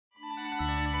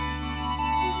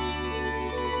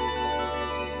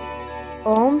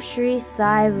Om Shri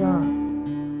Sai Ram.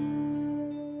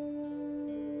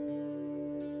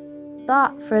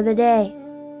 Thought for the day.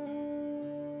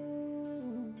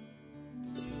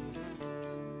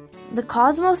 The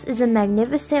cosmos is a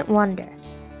magnificent wonder,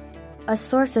 a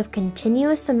source of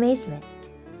continuous amazement.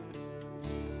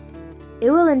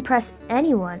 It will impress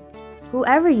anyone,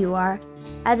 whoever you are,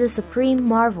 as a supreme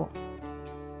marvel.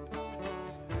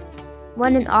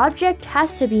 When an object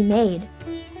has to be made,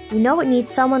 we know it needs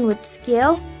someone with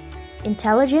skill,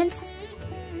 intelligence,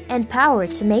 and power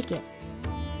to make it.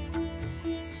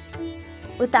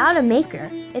 Without a maker,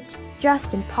 it's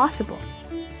just impossible.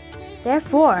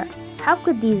 Therefore, how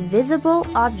could these visible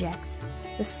objects,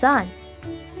 the sun,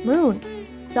 moon,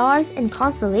 stars, and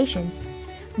constellations,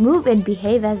 move and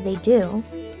behave as they do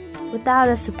without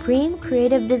a supreme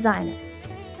creative designer?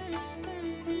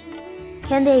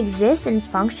 Can they exist and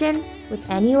function with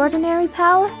any ordinary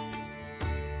power?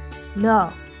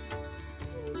 No.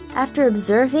 After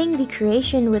observing the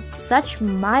creation with such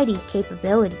mighty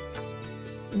capabilities,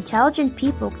 intelligent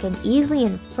people can easily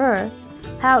infer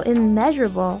how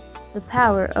immeasurable the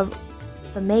power of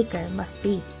the Maker must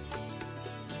be.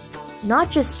 Not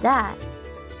just that,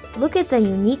 look at the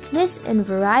uniqueness and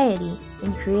variety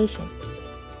in creation.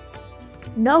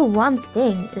 No one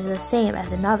thing is the same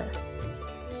as another.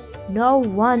 No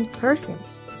one person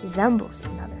resembles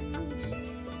another.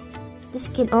 This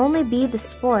can only be the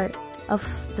sport of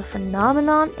the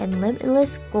phenomenon and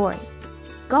limitless glory.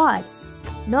 God,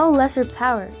 no lesser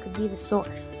power could be the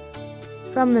source.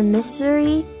 From the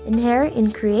mystery inherent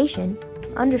in creation,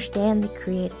 understand the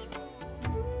Creator.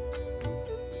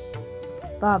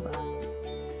 Baba.